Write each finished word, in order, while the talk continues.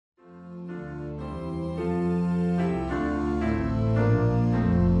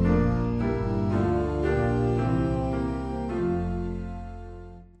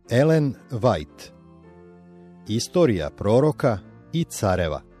Elen Vajt. Istorija proroka i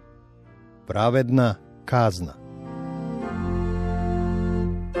careva. Pravedna kazna.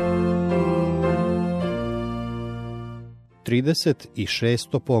 Trideset i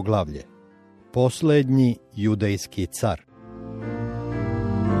šesto poglavlje. Poslednji judejski car.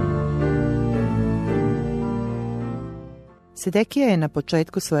 Sedekija je na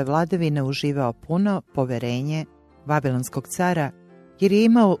početku svoje vladavine uživao puno poverenje vavilonskog cara, jer je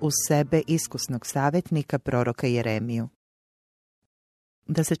imao uz sebe iskusnog savjetnika proroka Jeremiju.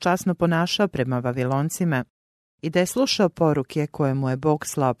 Da se časno ponašao prema Vaviloncima i da je slušao poruke koje mu je Bog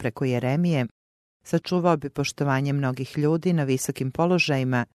slao preko Jeremije, sačuvao bi poštovanje mnogih ljudi na visokim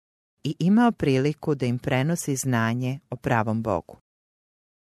položajima i imao priliku da im prenosi znanje o pravom Bogu.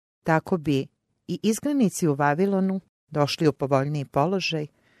 Tako bi i izgnanici u Vavilonu došli u povoljniji položaj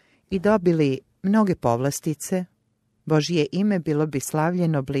i dobili mnoge povlastice, Božje ime bilo bi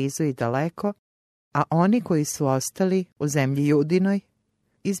slavljeno blizu i daleko, a oni koji su ostali u zemlji Judinoj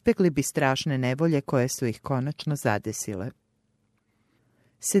izbjegli bi strašne nevolje koje su ih konačno zadesile.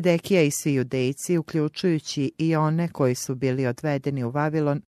 Sedekija i svi judejci, uključujući i one koji su bili odvedeni u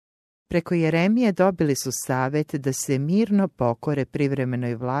Vavilon, preko Jeremije dobili su savjet da se mirno pokore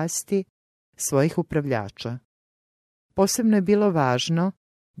privremenoj vlasti svojih upravljača. Posebno je bilo važno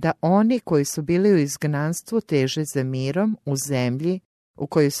da oni koji su bili u izgnanstvu teže za mirom u zemlji u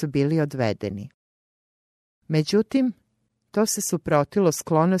kojoj su bili odvedeni. Međutim, to se suprotilo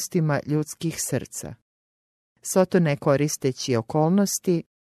sklonostima ljudskih srca. Soton je, koristeći okolnosti,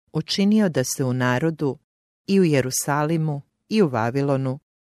 učinio da se u narodu i u Jerusalimu i u Vavilonu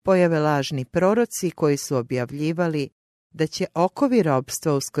pojave lažni proroci koji su objavljivali da će okovi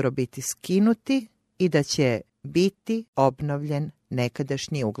robstva uskoro biti skinuti i da će biti obnovljen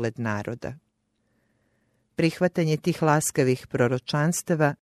nekadašnji ugled naroda. Prihvatanje tih laskavih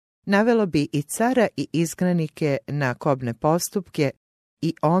proročanstava navelo bi i cara i izgnanike na kobne postupke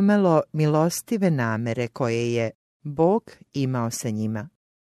i omelo milostive namere koje je Bog imao sa njima.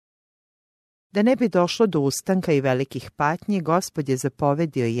 Da ne bi došlo do ustanka i velikih patnji, Gospod je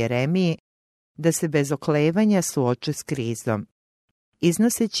zapovedio Jeremiji da se bez oklevanja suoče s krizom,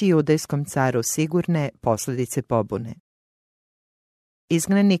 iznoseći judejskom caru sigurne posljedice pobune.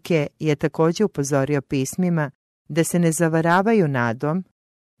 Izgnanike je također upozorio pismima da se ne zavaravaju nadom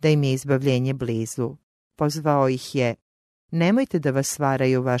da im je izbavljenje blizu. Pozvao ih je: nemojte da vas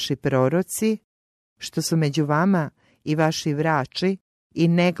varaju vaši proroci, što su među vama, i vaši vrači, i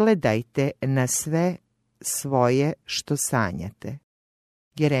ne gledajte na sve svoje što sanjate.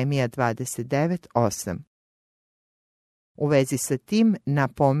 Jeremija 29:8. U vezi sa tim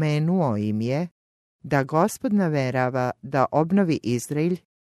napomenuo im je da Gospod namerava da obnovi Izrael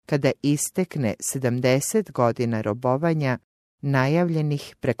kada istekne 70 godina robovanja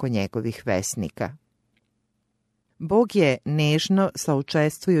najavljenih preko njegovih vesnika. Bog je nežno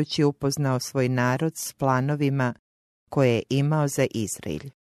saučestvujući upoznao svoj narod s planovima koje je imao za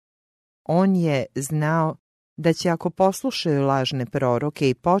Izrael. On je znao da će, ako poslušaju lažne proroke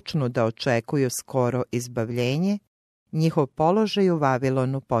i počnu da očekuju skoro izbavljenje, njihov položaj u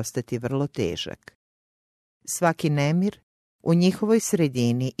Vavilonu postati vrlo težak. Svaki nemir u njihovoj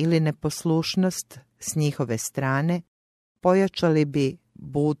sredini ili neposlušnost s njihove strane pojačali bi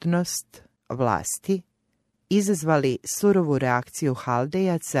budnost vlasti, izazvali surovu reakciju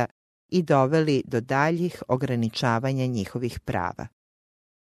Haldejaca i doveli do daljih ograničavanja njihovih prava.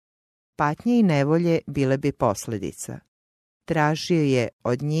 Patnje i nevolje bile bi posljedica. Tražio je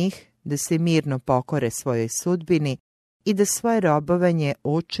od njih da se mirno pokore svojoj sudbini i da svoje robovanje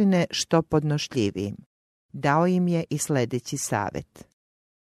učine što podnošljivijim. Dao im je i sljedeći savjet: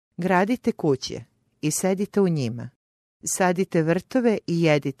 gradite kuće i sedite u njima, sadite vrtove i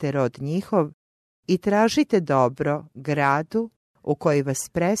jedite rod njihov i tražite dobro gradu u koji vas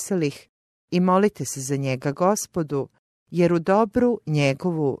preselih i molite se za njega Gospodu, jer u dobru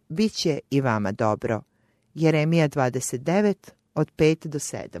njegovu bit će i vama dobro. Jeremija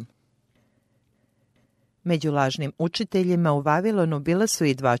 29:5-7. Među lažnim učiteljima u Vavilonu bila su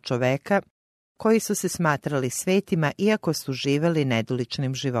i dva čoveka koji su se smatrali svetima iako su živjeli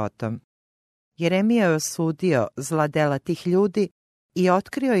nedoličnim životom. Jeremija je osudio zla dela tih ljudi i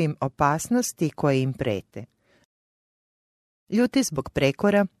otkrio im opasnosti koje im prete. Ljuti zbog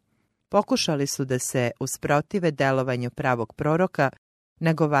prekora pokušali su da se usprotive delovanju pravog proroka,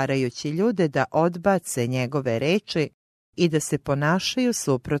 nagovarajući ljude da odbace njegove reči i da se ponašaju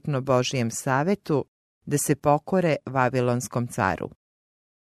suprotno Božjem savetu, da se pokore Vavilonskom caru.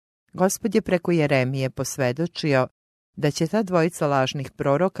 Gospod je preko Jeremije posvjedočio da će ta dvojica lažnih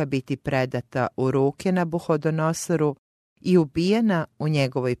proroka biti predata u ruke Nabuhodonosoru i ubijena u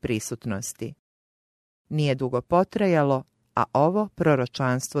njegovoj prisutnosti. Nije dugo potrajalo, a ovo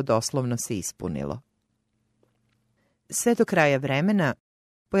proročanstvo doslovno se ispunilo. Sve do kraja vremena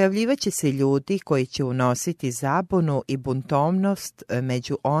pojavljivaće se ljudi koji će unositi zabunu i buntovnost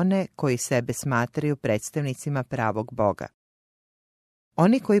među one koji sebe smatraju predstavnicima pravog Boga.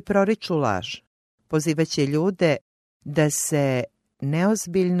 Oni koji proriču laž pozivaće ljude da se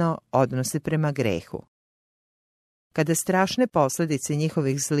neozbiljno odnose prema grehu. Kada strašne posljedice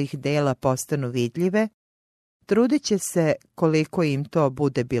njihovih zlih dela postanu vidljive, trudit će se, koliko im to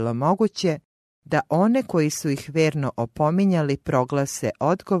bude bilo moguće, da one koji su ih verno opominjali proglase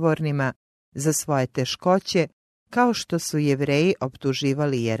odgovornima za svoje teškoće, kao što su Jevreji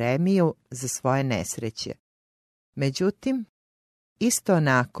optuživali Jeremiju za svoje nesreće. Međutim, isto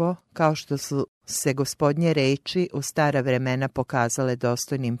onako kao što su se Gospodnje reči u stara vremena pokazale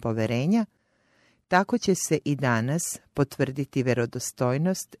dostojnim poverenja, tako će se i danas potvrditi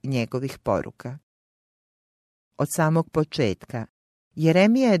verodostojnost njegovih poruka. Od samog početka,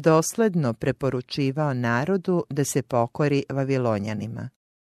 Jeremija je dosledno preporučivao narodu da se pokori Vavilonjanima.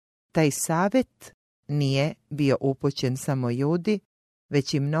 Taj savjet nije bio upućen samo Judi,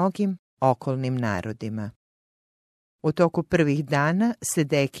 već i mnogim okolnim narodima. U toku prvih dana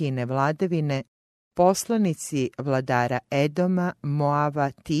Sedekijine vladavine, poslanici vladara Edoma,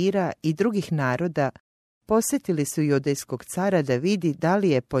 Moava, Tira i drugih naroda posjetili su judejskog cara da vidi da li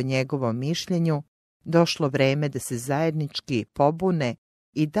je po njegovom mišljenju došlo vreme da se zajednički pobune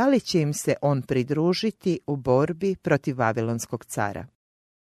i da li će im se on pridružiti u borbi protiv Vavilonskog cara.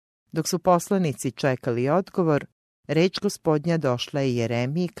 Dok su poslanici čekali odgovor, reč Gospodnja došla je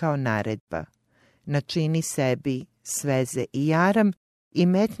Jeremiji kao naredba: načini sebi sveze i jaram i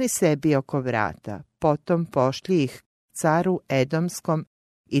metni sebi oko vrata, potom pošlji ih caru Edomskom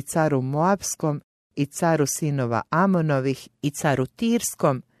i caru Moabskom i caru sinova Amonovih i caru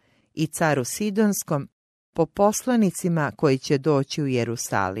Tirskom i caru Sidonskom, po poslanicima koji će doći u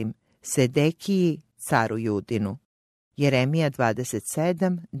Jerusalim, Sedekiji, caru Judinu. Jeremija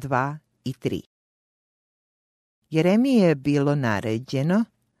 27, 2 i 3. Jeremiji je bilo naređeno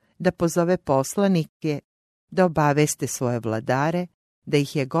da pozove poslanike da obaveste svoje vladare, da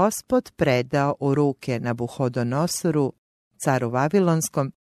ih je Gospod predao u ruke Nabuhodonosoru, caru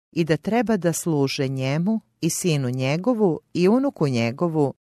Vavilonskom, i da treba da služe njemu i sinu njegovu i unuku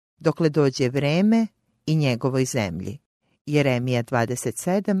njegovu, dokle dođe vreme i njegovoj zemlji. Jeremija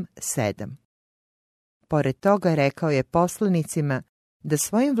 27, 7. Pored toga rekao je poslanicima da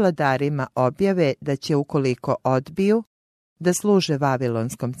svojim vladarima objave da će, ukoliko odbiju da služe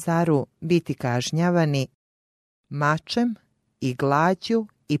Vavilonskom caru, biti kažnjavani mačem i glađu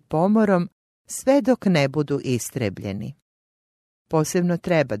i pomorom sve dok ne budu istrebljeni. Posebno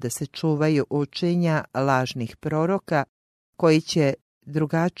treba da se čuvaju učenja lažnih proroka koji će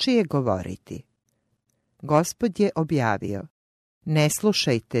drugačije govoriti. Gospod je objavio: ne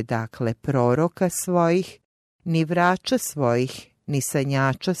slušajte dakle proroka svojih, ni vrača svojih, ni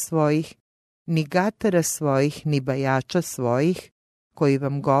sanjača svojih, ni gatara svojih, ni bajača svojih, koji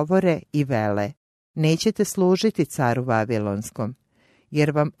vam govore i vele: nećete služiti caru Vavilonskom,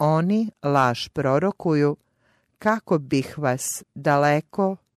 jer vam oni laž prorokuju, kako bih vas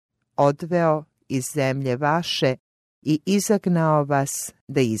daleko odveo iz zemlje vaše i izagnao vas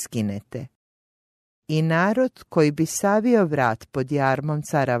da izginete. I narod koji bi savio vrat pod jarmom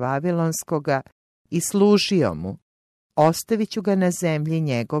cara Vavilonskoga i služio mu, ostavit ću ga na zemlji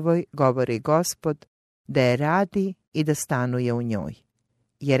njegovoj, govori Gospod, da je radi i da stanuje u njoj.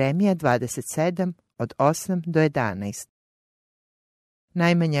 Jeremija 27, od 8 do 11.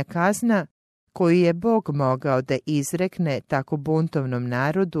 Najmanja kazna koju je Bog mogao da izrekne tako buntovnom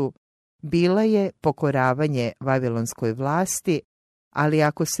narodu bila je pokoravanje vavilonskoj vlasti, ali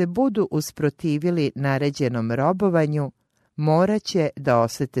ako se budu usprotivili naređenom robovanju, morat će da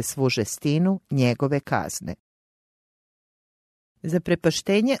osete svu žestinu njegove kazne. Za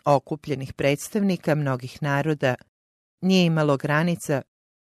prepaštenje okupljenih predstavnika mnogih naroda nije imalo granica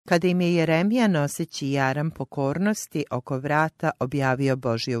kada im je Jeremija, noseći jaram pokornosti oko vrata, objavio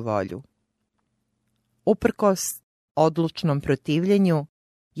Božju volju. Uprkos odlučnom protivljenju,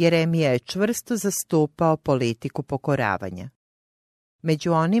 Jeremija je čvrsto zastupao politiku pokoravanja.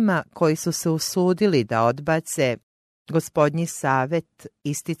 Među onima koji su se usudili da odbace Gospodnji savet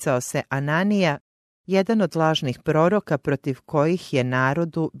isticao se Ananija, jedan od lažnih proroka protiv kojih je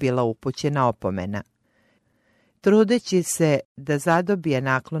narodu bila upućena opomena. Trudeći se da zadobije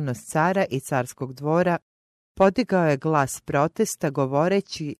naklonost cara i carskog dvora, podigao je glas protesta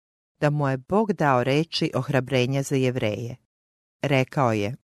govoreći da mu je Bog dao reči ohrabrenja za Jevreje. Rekao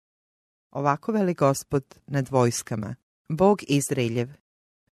je: ovako veli Gospod nad vojskama, Bog Izraeljev,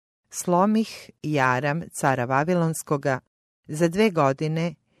 slomih Jaram, cara Vavilonskoga, za 2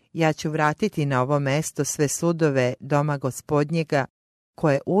 godine ja ću vratiti na ovo mesto sve sudove doma Gospodnjega,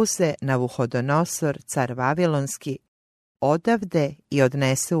 koje uze Navuhodonosor, car Vavilonski, odavde i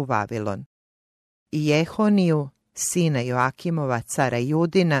odnese u Vavilon. I Jehoniju, sina Joakimova, cara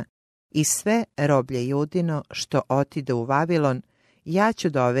Judina, i sve roblje Judino što otide u Vavilon, ja ću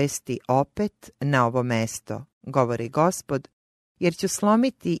dovesti opet na ovo mesto, govori Gospod, jer ću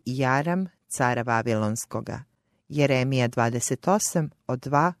slomiti Jaram, cara Vavilonskoga. Jeremija 28, od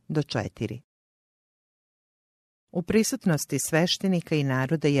 2 do 4. U prisutnosti sveštenika i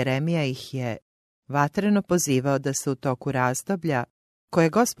naroda Jeremija ih je vatreno pozivao da se u toku razdoblja, koje je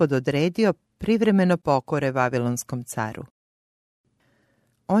Gospod odredio, privremeno pokore Vavilonskom caru.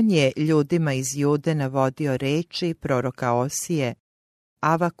 On je ljudima iz Jude navodio reči proroka Osije,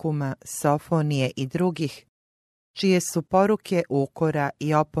 Avakuma, Sofonije i drugih, čije su poruke ukora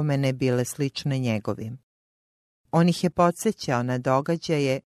i opomene bile slične njegovim. On ih je podsjećao na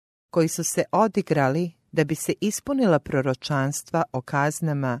događaje koji su se odigrali da bi se ispunila proročanstva o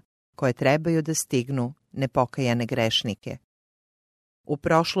kaznama koje trebaju da stignu nepokajane grešnike. U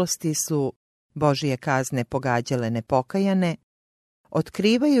prošlosti su Božije kazne pogađale nepokajane,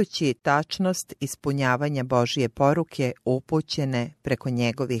 otkrivajući tačnost ispunjavanja Božije poruke upućene preko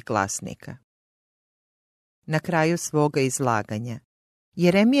njegovih glasnika. Na kraju svoga izlaganja,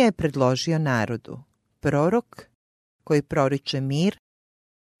 Jeremija je predložio narodu, prorok koji proriče mir.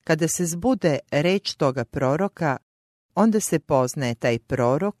 Kada se zbude reč toga proroka, onda se poznaje taj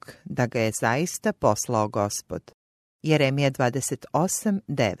prorok da ga je zaista poslao Gospod. Jeremija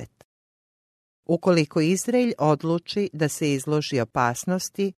 28:9. Ukoliko Izrael odluči da se izloži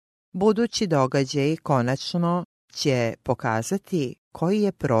opasnosti, budući događaji konačno će pokazati koji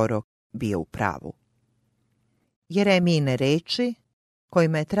je prorok bio u pravu. Jeremijine reči,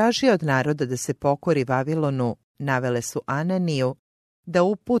 kojima je tražio od naroda da se pokori Vavilonu, navele su Ananiju da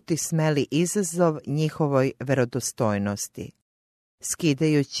uputi smeli izazov njihovoj verodostojnosti.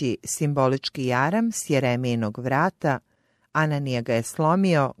 Skidajući simbolički jaram s Jeremijinog vrata, Ananija ga je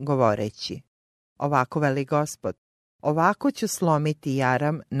slomio, govoreći: Ovako veli Gospod, ovako ću slomiti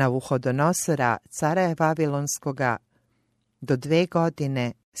jaram Navuhodonosora, cara Vavilonskoga, do 2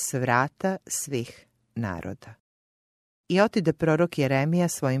 godine s vrata svih naroda. I otide prorok Jeremija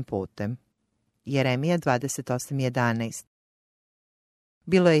svojim putem. Jeremija 28:11.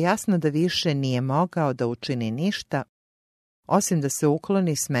 Bilo je jasno da više nije mogao da učini ništa, osim da se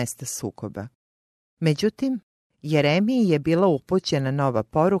ukloni s mesta sukoba. Međutim, Jeremiji je bila upućena nova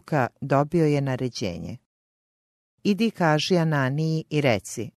poruka, dobio je naređenje. Idi kaži Ananiji i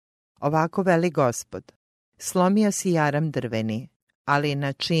reci: Ovako veli Gospod, slomio si jaram drveni, ali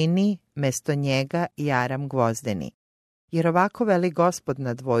načini mesto njega jaram gvozdeni. Jer ovako veli Gospod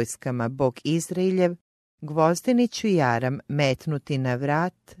nad vojskama, Bog Izraeljev, gvozdeni ću jaram metnuti na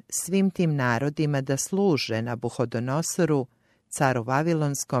vrat svim tim narodima da služe Navuhodonosoru, caru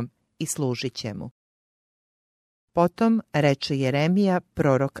Vavilonskom, i služit će mu. Potom reče Jeremija,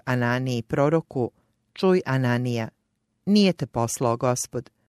 prorok Ananiji proroku: Čuj, Ananija, nije te poslao Gospod,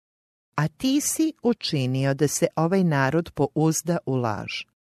 a ti si učinio da se ovaj narod pouzda u laž.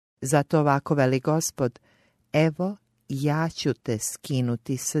 Zato ovako veli Gospod: Evo, ja ću te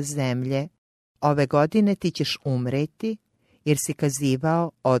skinuti sa zemlje, ove godine ti ćeš umreti, jer si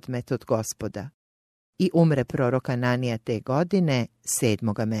kazivao odmet od Gospoda. I umre prorok Ananija te godine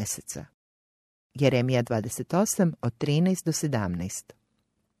 7. meseca. Jeremija 28, od 13 do 17.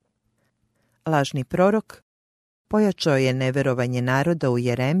 Lažni prorok pojačao je neverovanje naroda u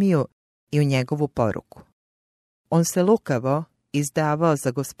Jeremiju i u njegovu poruku. On se lukavo izdavao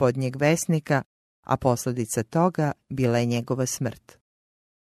za Gospodnjeg vesnika, a posljedica toga bila je njegova smrt.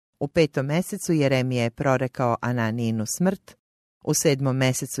 U 5. mesecu Jeremija je prorekao Ananijinu smrt, u 7.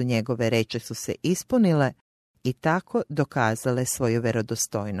 mesecu njegove reči su se ispunile i tako dokazale svoju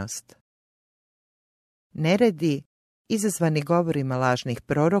verodostojnost. Neredi, izazvani govorima lažnih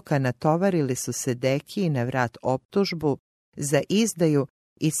proroka, natovarili su Sedekiji na vrat optužbu za izdaju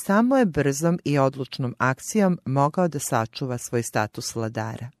i samo je brzom i odlučnom akcijom mogao da sačuva svoj status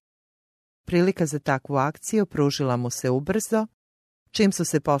vladara. Prilika za takvu akciju pružila mu se ubrzo, čim su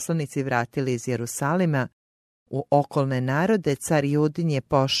se poslanici vratili iz Jerusalima. U okolne narode car Judin je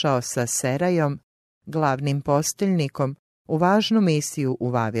pošao sa Serajom, glavnim posteljnikom, u važnu misiju u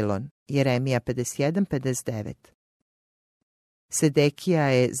Vavilon. Jeremija 51:59. Sedekija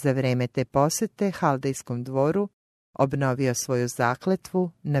je za vreme te posete Haldejskom dvoru obnovio svoju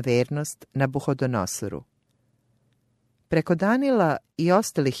zakletvu na vernost Navuhodonosoru. Preko Danila i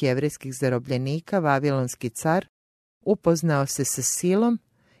ostalih jevrejskih zarobljenika Vavilonski car upoznao se sa silom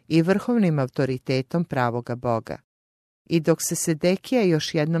i vrhovnim autoritetom pravoga Boga. I dok se Sedekija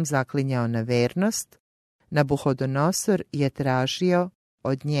još jednom zaklinjao na vernost, Nabuhodonosor je tražio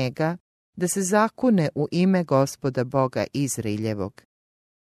od njega da se zakune u ime Gospoda Boga Izraeljevog.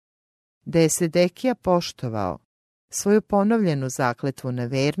 Da je Sedekija poštovao svoju ponovljenu zakletvu na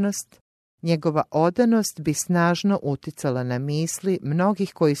vernost, njegova odanost bi snažno uticala na misli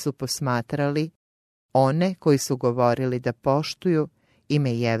mnogih koji su posmatrali one koji su govorili da poštuju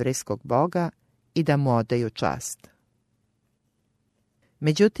ime jevrejskog Boga i da mu odaju čast.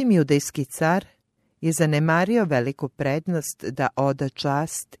 Međutim, judejski car je zanemario veliku prednost da oda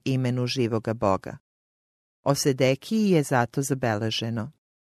čast imenu živoga Boga. O Sedekiji je zato zabeleženo: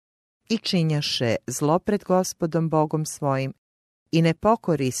 i činjaše zlo pred Gospodom Bogom svojim i ne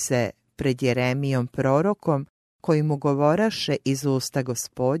pokori se pred Jeremijom prorokom koji mu govoraše iz usta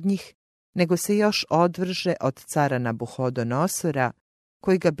Gospodnjih, nego se još odvrže od cara Nabuhodonosora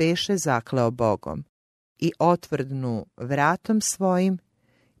koji ga beše zakleo Bogom i otvrdnu vratom svojim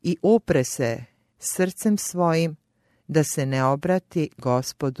i upre se srcem svojim da se ne obrati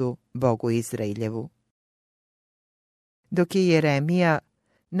Gospodu Bogu Izraeljevu. Dok je Jeremija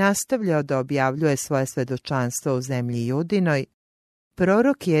nastavljao da objavljuje svoje svedočanstvo u zemlji Judinoj,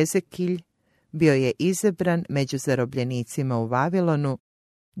 prorok Jezekilj bio je izabran među zarobljenicima u Vavilonu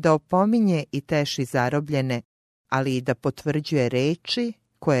da opominje i teši zarobljene, ali i da potvrđuje reči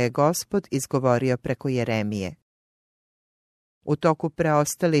koje je Gospod izgovorio preko Jeremije. U toku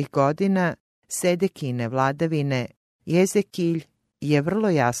preostalih godina Sedekijine vladavine Jezekilj je vrlo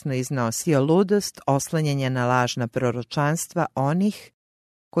jasno iznosio ludost oslanjanja na lažna proročanstva onih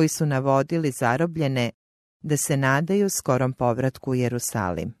koji su navodili zarobljene da se nadaju skorom povratku u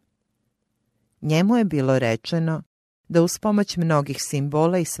Jerusalim. Njemu je bilo rečeno da uz pomoć mnogih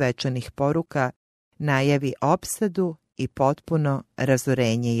simbola i svečanih poruka najavi opsadu i potpuno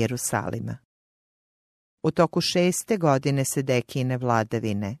razorenje Jerusalima. U toku 6. godine Sedekijine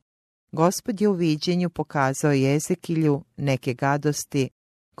vladavine Gospod je u viđenju pokazao Jezekilju neke gadosti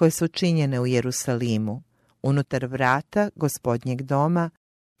koje su činjene u Jerusalimu, unutar vrata Gospodnjeg doma,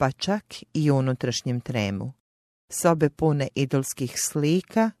 pa čak i u unutrašnjem tremu. Sobe pune idolskih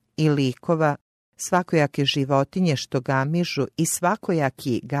slika i likova, svakojake životinje što gamižu i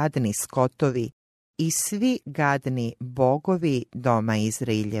svakojaki gadni skotovi i svi gadni bogovi doma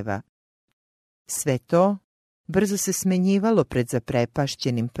Izraeljeva. Sve to brzo se smenjivalo pred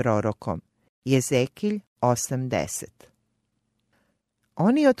zaprepašćenim prorokom. Jezekilj 8:10.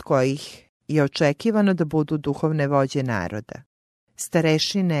 Oni od kojih je očekivano da budu duhovne vođe naroda,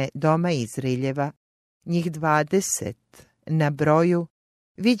 starešine doma Izraeljeva, njih 20 na broju,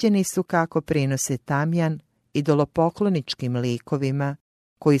 viđeni su kako prinose tamjan idolopokloničkim likovima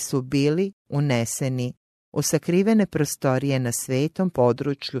koji su bili uneseni u sakrivene prostorije na svetom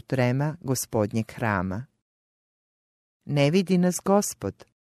području trema Gospodnjeg hrama. Ne vidi nas Gospod,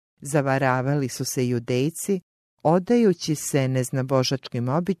 zavaravali su se Judejci, odajući se neznabožačkim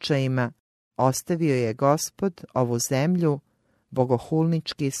običajima, ostavio je Gospod ovu zemlju,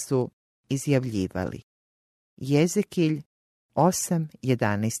 bogohulnički su izjavljivali. Jezekilj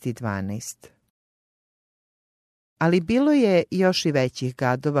 8:11 i 12. Ali bilo je još i većih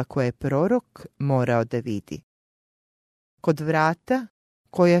gadova koje je prorok morao da vidi. Kod vrata,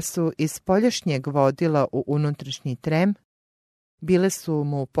 koja su iz spoljašnjeg vodila u unutrašnji trem, bile su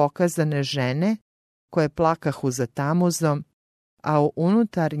mu pokazane žene koje plakahu za Tamuzom, a u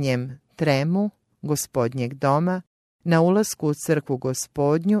unutarnjem tremu Gospodnjeg doma, na ulasku u crkvu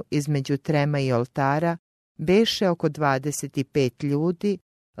Gospodnju između trema i oltara, beše oko 25 ljudi,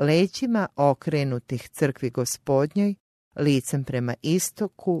 leđima okrenutih crkvi Gospodnjoj, licem prema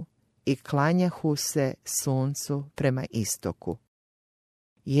istoku i klanjahu se suncu prema istoku.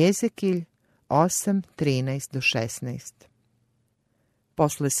 Jezekilj 8:13-16.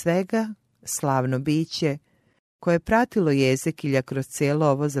 Posle svega, slavno biće, koje je pratilo Jezekilja kroz cijelo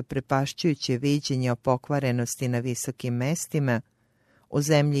ovo zaprepašćujuće viđenje o pokvarenosti na visokim mestima, u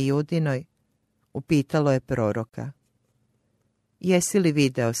zemlji Judinoj, upitalo je proroka: jesi li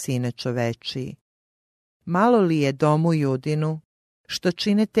video, sine čovečiji? Malo li je domu Judinu, što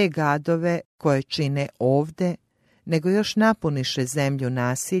čine te gadove koje čine ovde, nego još napuniše zemlju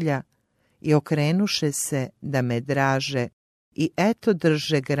nasilja i okrenuše se da me draže i eto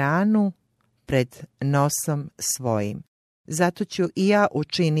drže granu pred nosom svojim. Zato ću i ja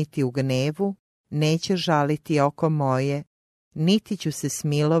učiniti u gnevu, neće žaliti oko moje, niti ću se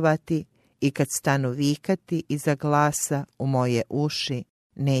smilovati i kad stanu vikati iza glasa u moje uši,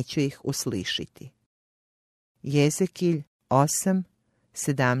 neću ih uslišiti. Jezekilj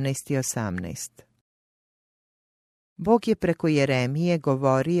 8:17 i 18. Bog je preko Jeremije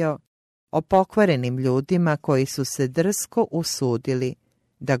govorio o pokvarenim ljudima koji su se drsko usudili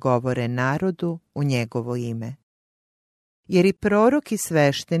da govore narodu u njegovo ime. Jer i prorok i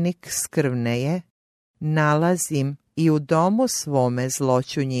sveštenik skrvneje, nalazim i u domu svome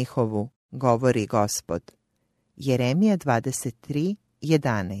zloću njihovu, govori Gospod. Jeremija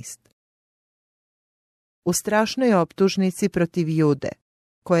 23:11. U strašnoj optužnici protiv Jude,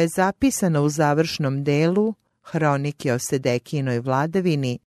 koja je zapisana u završnom delu Hronike o Sedekijinoj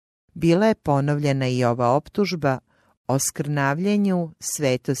vladavini, bila je ponovljena i ova optužba o skrnavljenju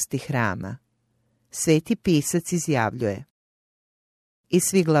svetosti hrama. Sveti pisac izjavljuje: I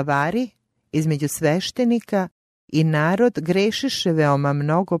svi glavari, između sveštenika i narod, grešiše veoma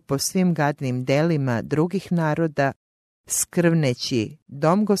mnogo po svim gadnim delima drugih naroda, skrvneći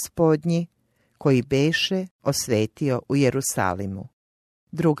dom Gospodnji, koji beše osvetio u Jerusalimu.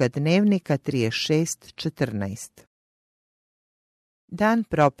 Druga Dnevnika 36:14. Dan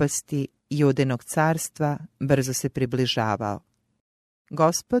propasti Judinog carstva brzo se približavao.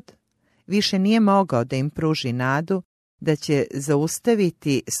 Gospod više nije mogao da im pruži nadu da će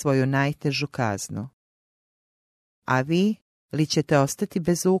zaustaviti svoju najtežu kaznu. A vi li ćete ostati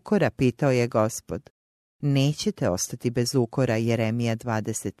bez ukora, pitao je Gospod. Nećete ostati bez ukora, Jeremija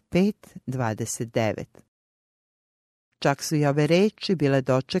 25:29. Čak su i ove reči bile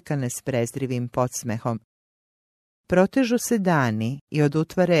dočekane s prezrivim podsmehom. Protežu se dani i od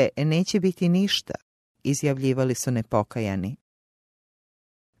utvare neće biti ništa, izjavljivali su nepokajani.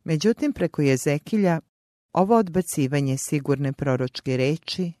 Međutim, preko Jezekilja ovo odbacivanje sigurne proročke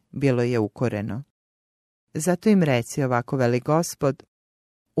reči bilo je ukoreno. Zato im reci, ovako veli Gospod,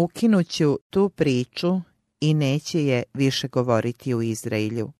 ukinuću tu priču i neće je više govoriti u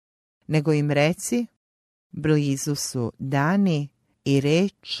Izraelju, nego im reci, blizu su dani i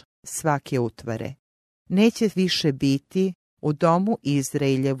reč svake utvare. Neće više biti u domu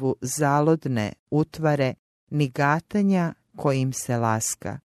Izraeljevu zalodne utvare ni gatanja kojim se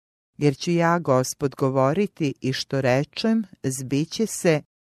laska. Jer ću ja, Gospod, govoriti i što rečem, zbiće se,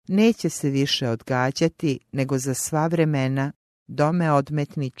 neće se više odgađati, nego za sva vremena, dome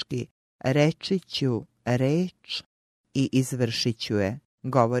odmetnički, reći ću reč i izvršit ću je,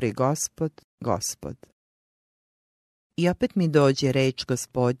 govori Gospod, Gospod. I opet mi dođe reč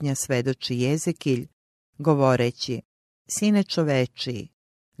Gospodnja, svedoči Jezekilj, govoreći, sine čovečiji,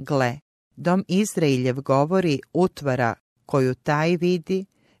 gle, dom Izraeljev govori utvara koju taj vidi,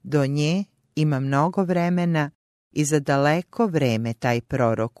 do nje ima mnogo vremena i za daleko vreme taj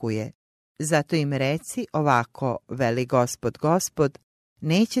prorokuje. Zato im reci, ovako veli Gospod, Gospod,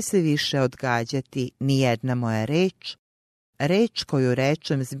 neće se više odgađati ni jedna moja reč, reč koju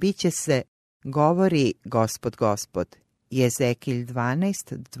rečem zbiće se, govori Gospod, Gospod. Jezekilj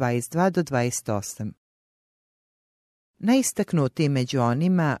 12:22-28. Najistaknutiji među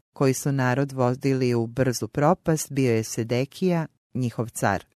onima koji su narod vodili u brzu propast bio je Sedekija, njihov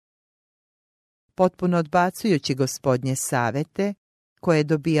car. Potpuno odbacujući Gospodnje savete, koje je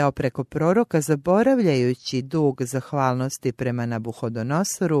dobijao preko proroka, zaboravljajući dug zahvalnosti prema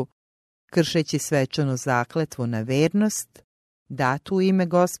Nabuhodonosoru, kršeći svečanu zakletvu na vernost, datu u ime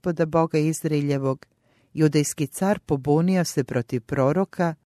Gospoda Boga Izraeljevog, judejski car pobunio se protiv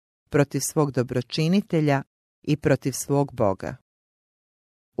proroka, protiv svog dobročinitelja i protiv svog Boga.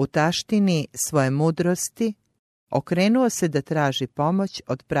 U taštini svoje mudrosti okrenuo se da traži pomoć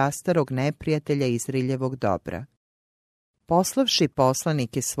od prastarog neprijatelja Izraeljevog dobra. Poslavši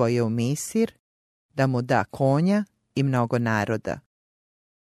poslanike svoje u Misir, da mu da konja i mnogo naroda.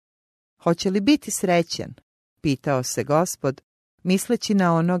 Hoće li biti srećan? Pitao se Gospod, misleći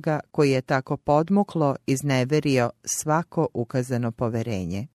na onoga koji je tako podmuklo izneverio svako ukazano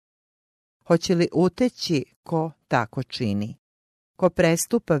poverenje. Hoće li uteći ko tako čini? Ko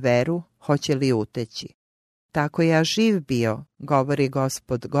prestupa veru, hoće li uteći? Tako ja živ bio, govori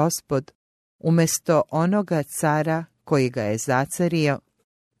Gospod, Gospod, umjesto onoga cara koji ga je zacario,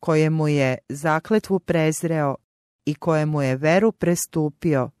 kojemu je zakletvu prezreo i kojemu je veru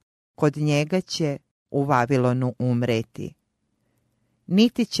prestupio, kod njega će u Vavilonu umreti.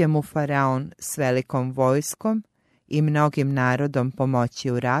 Niti će mu faraon s velikom vojskom i mnogim narodom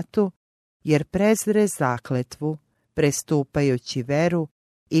pomoći u ratu, jer prezre zakletvu, prestupajući veru,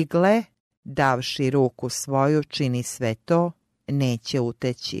 i gle, davši ruku svoju, čini sve to, neće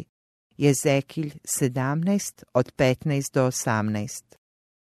uteći. Jezekilj 17:15-18.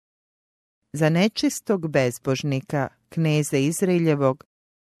 Za nečistog bezbožnika, kneza Izraeljevog,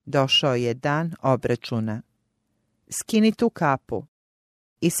 došao je dan obračuna. Skini tu kapu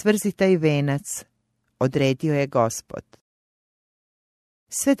i svrzi taj venac, odredio je Gospod.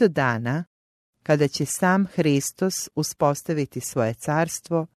 Sve do dana, kada će sam Hristos uspostaviti svoje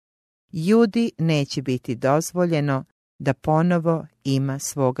carstvo, Judi neće biti dozvoljeno da ponovo ima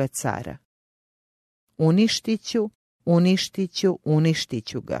svoga cara.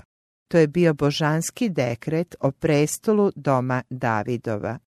 Uništiću ga. To je bio božanski dekret o prestolu doma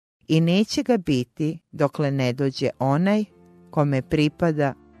Davidova i neće ga biti dokle ne dođe onaj kome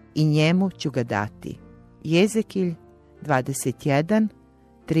pripada i njemu ću ga dati. Jezekilj 21,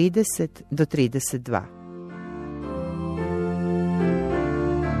 30-32.